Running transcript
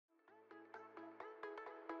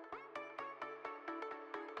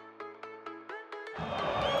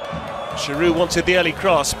Giroud wanted the early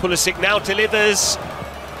cross. Pulisic now delivers.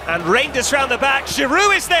 And Reinders round the back.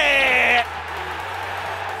 Giroud is there!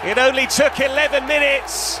 It only took 11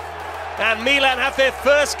 minutes. And Milan have their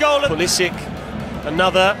first goal. Pulisic,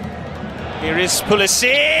 another. Here is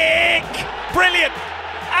Pulisic. Brilliant!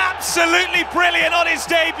 Absolutely brilliant on his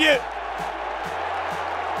debut.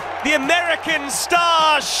 The American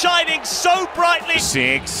star shining so brightly.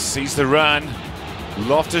 Six sees the run.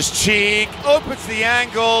 Loftus-Cheek opens the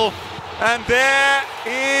angle. And there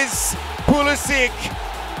is Pulisic.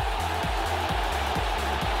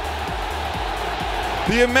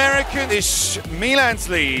 The American is Milan's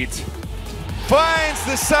lead. Finds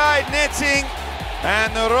the side netting.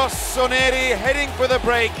 And the Rossoneri heading for the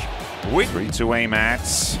break. 3 to aim at.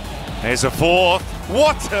 There's a fourth.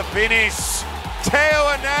 What a finish! Theo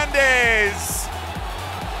Hernandez.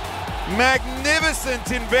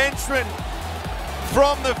 Magnificent invention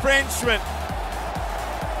from the Frenchman.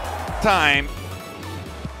 Time.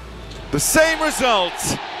 The same result.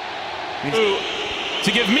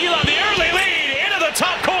 To give Milan the early lead into the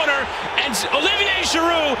top corner, and Olivier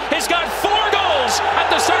Giroud has got 4 goals at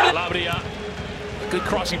the start of Calabria. Good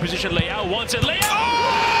crossing position. Leao wants it. Leao! Oh!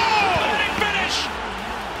 Finish!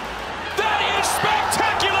 That is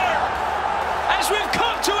spectacular! As we've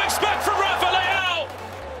come to expect from Leao.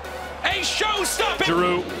 A show-stopping.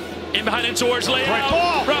 Giroud in behind him towards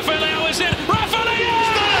Leao. Leao is in. Leao!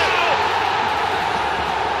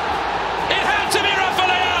 It had to be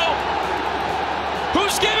Leao,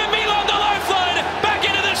 who's given Milan the lifeline back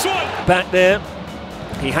into this one. Back there.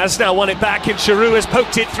 He has now won it back, and Giroud has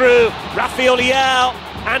poked it through. Rafael Leao,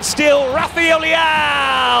 and still Rafael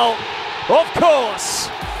Leao. Of course.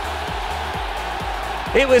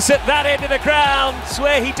 It was at that end of the ground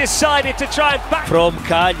where he decided to try and back. From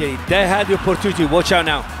Cagliari, they had the opportunity. Watch out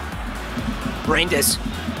now. Reinders.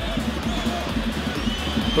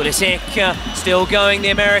 Pulisic still going. The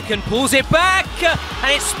American pulls it back,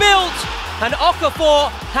 and it's spilt. And Okafor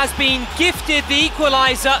has been gifted the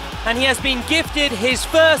equaliser, and he has been gifted his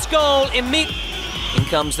first goal in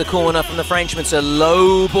comes the corner from the Frenchman. It's a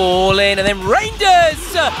low ball in, and then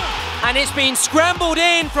Reinders! And it's been scrambled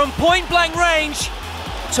in from point-blank range.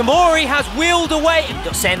 Tomori has wheeled away.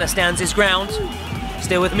 Senna stands his ground.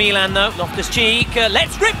 Still with Milan though. Loftus-Cheek,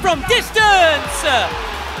 let's rip from distance!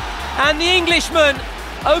 And the Englishman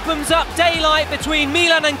opens up daylight between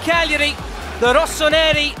Milan and Cagliari. The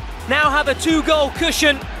Rossoneri now have a 2-goal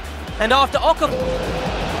cushion, and after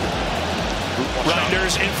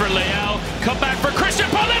Reinders in for Leao, come back for Christian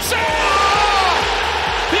Pulisic!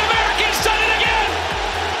 The Americans done it again!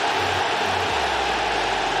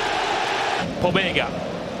 Pobega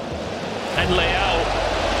and Leao,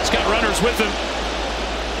 he's got runners with him.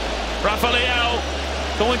 Rafael Leao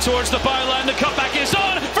going towards the byline, the cutback is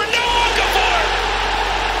on for Okafor!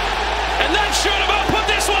 And that should have put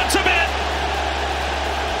this one to bed!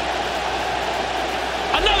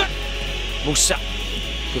 Another Musa,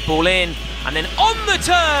 good ball in, and then on the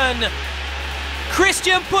turn,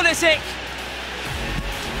 Christian Pulisic.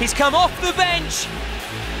 He's come off the bench,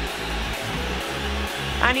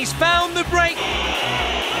 and he's found the break.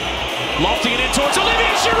 Lofting it in towards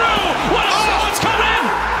Olivier Giroud. What a shot! It's come in!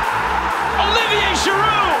 Olivier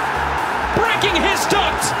Giroud breaking his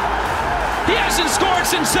duct. He hasn't scored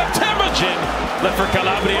since September. Left for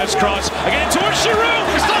Calabria's cross. Again towards Giroud.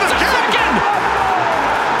 It's not a second!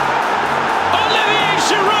 Olivier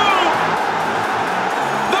Giroud!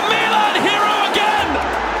 The Milan hero again!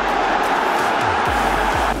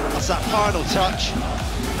 That's that final touch.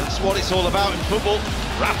 That's what it's all about in football.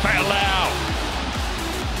 Rafael Leao.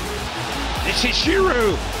 This is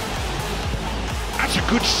Giroud. That's a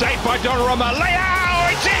good save by Donnarumma.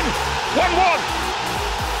 Leao, it's in! 1-1.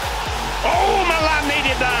 Oh, Milan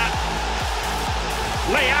needed that.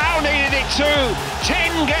 Leao needed it too.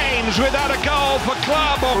 10 games without a goal for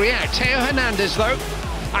club. Oh yeah, Theo Hernandez though.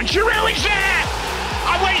 And Giroud is there!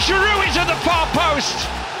 And when Giroud is at the far post,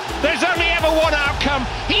 there's only ever one outcome.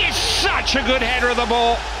 He is such a good header of the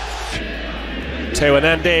ball. Theo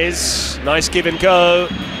Hernandez, nice give and go.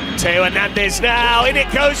 Theo Hernandez now, in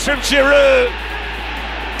it goes from Giroud.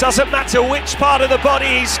 Doesn't matter which part of the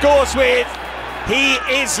body he scores with, he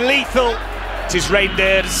is lethal. It is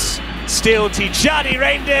Reinders, still Tijani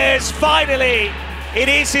Reinders, finally, it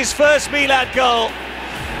is his first Milan goal.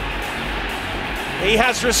 He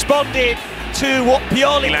has responded to what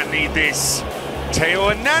Pioli... Milan need this. Theo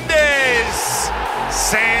Hernandez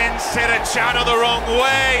sends Terracciano the wrong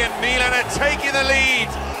way, and Milan are taking the lead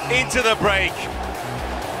into the break.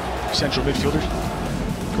 Central midfielders,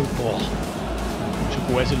 good ball.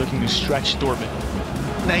 Chukwueze looking to stretch Dortmund.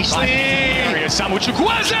 Nicely! Area, Samu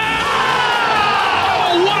Chukwueze!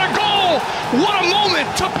 Oh, what a goal! What a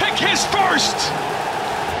moment to pick his first!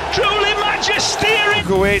 Truly magisterial.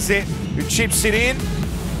 Guese, who chips it in.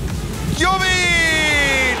 Jovic!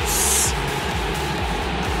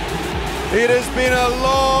 It has been a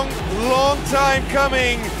long, long time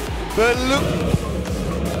coming, but look.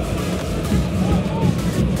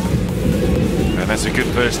 And that's a good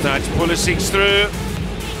first touch. Pulisic's through.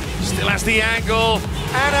 Still has the angle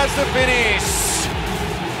and has the finish.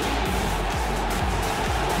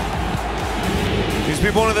 He's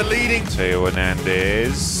been one of the leading. Theo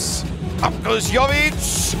Hernandez. Up goes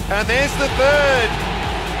Jovic, and there's the third.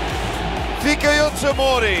 Fikayo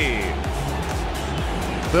Tomori.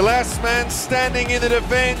 The last man standing in the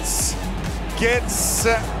defence gets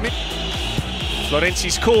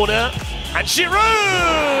Florenzi's corner, and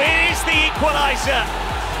Giroud is the equaliser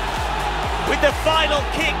with the final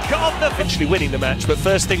kick of the... Eventually winning the match, but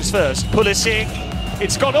first things first, Pulisic,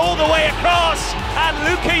 it's gone all the way across, and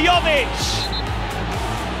Luka Jovic.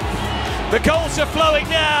 The goals are flowing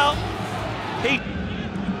now.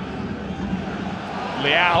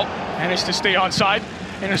 Leao managed to stay onside.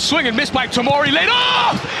 And a swing and miss by Tomori, laid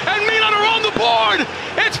off! And Milan are on the board!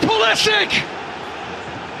 It's Pulisic!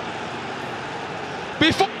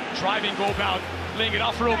 Before driving goal bound, laying it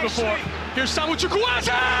off for Okafor. Here's Samu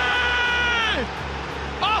Chukwueze!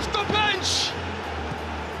 Off the bench!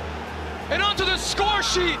 And onto the score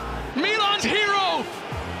sheet, Milan's hero!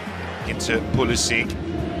 Into Pulisic.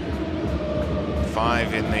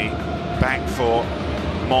 5 in the back for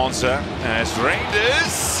Monza as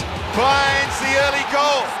Reinders finds the early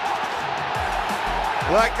goal.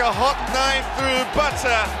 Like a hot knife through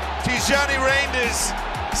butter, Tijani Reinders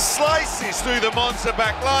slices through the Monza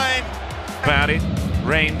back line. About it,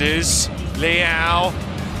 Reinders, Leao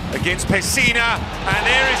against Pessina, and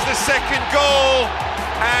there is the second goal.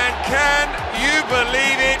 And can you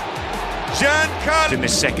believe it? Giancarlo in the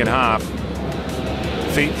second half.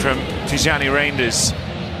 Feet from Tijani Reinders.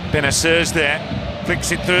 Benacer's there,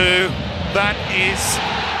 flicks it through. That is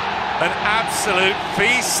an absolute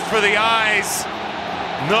feast for the eyes.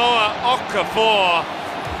 Noah Okafor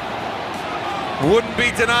wouldn't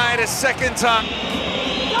be denied a second time.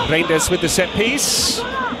 Reinders with the set piece,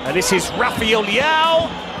 and this is Rafael Leao,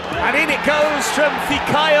 and in it goes from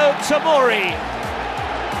Fikayo Tomori.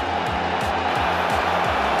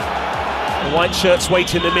 The white shirts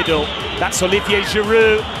wait in the middle. That's Olivier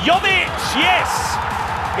Giroud. Jovic, yes!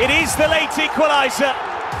 It is the late equaliser,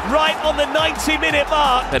 right on the 90-minute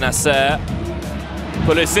mark. Benacer,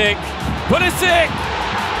 Pulisic,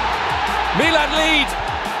 Milan lead,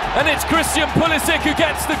 and it's Christian Pulisic who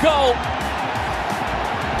gets the goal.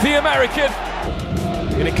 The American.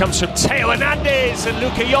 And it comes from Theo Hernandez, and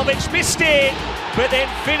Luka Jovic missed it, but then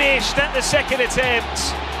finished at the second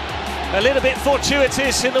attempt. A little bit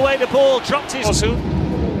fortuitous in the way the ball dropped his...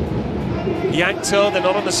 Yankto, they're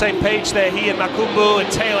not on the same page there. He and Makumbu,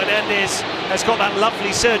 and Theo Hernandez has got that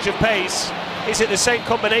lovely surge of pace. Is it the same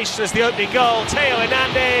combination as the opening goal? Theo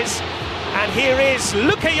Hernandez, and here is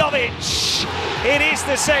Luka Jovic. It is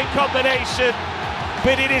the same combination,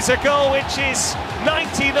 but it is a goal which is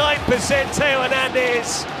 99% Theo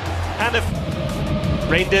Hernandez. And the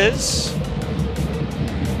Reinders,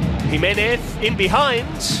 Jimenez in behind.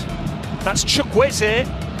 That's Chukwueze,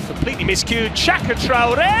 completely miscued. Chaka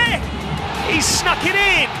Traore, he snuck it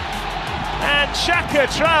in, and Chaka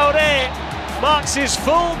Traore marks his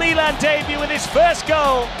full Milan debut with his first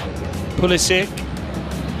goal. Pulisic,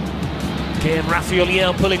 again Rafael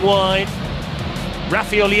Leao pulling wide.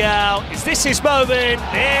 Rafael Leao, is this his moment?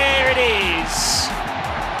 There it is.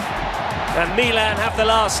 And Milan have the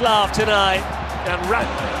last laugh tonight.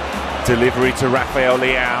 And delivery to Rafael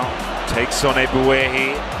Leao, takes on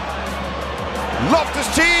Ebuehi.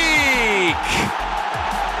 Loftus-Cheek!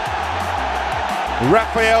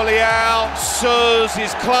 Rafael Leao shows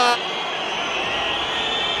his class.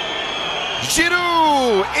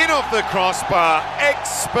 Giroud in off the crossbar.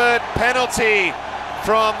 Expert penalty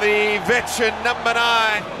from the veteran number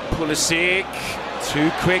 9. Pulisic, too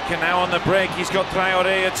quick, and now on the break he's got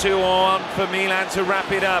Traore, a 2-on for Milan to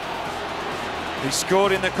wrap it up. He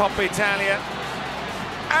scored in the Coppa Italia,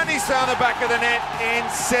 and he's down the back of the net in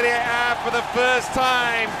Serie A for the first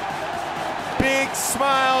time. Big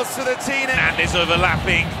smiles to the team. And is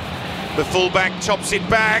overlapping. The fullback chops it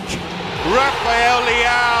back. Rafael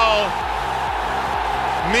Leao.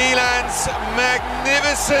 Milan's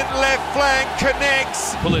magnificent left flank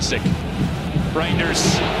connects. Pulisic,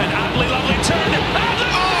 Reinders, an Adley, lovely turn. Adley!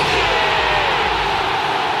 Oh!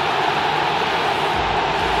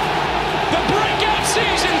 The breakout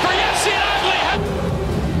season for Yassin Adley.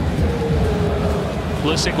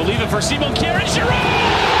 Pulisic will leave it for Simon Kjaer, and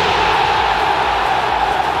Giroud!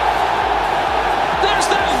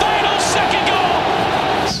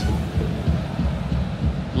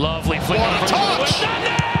 What a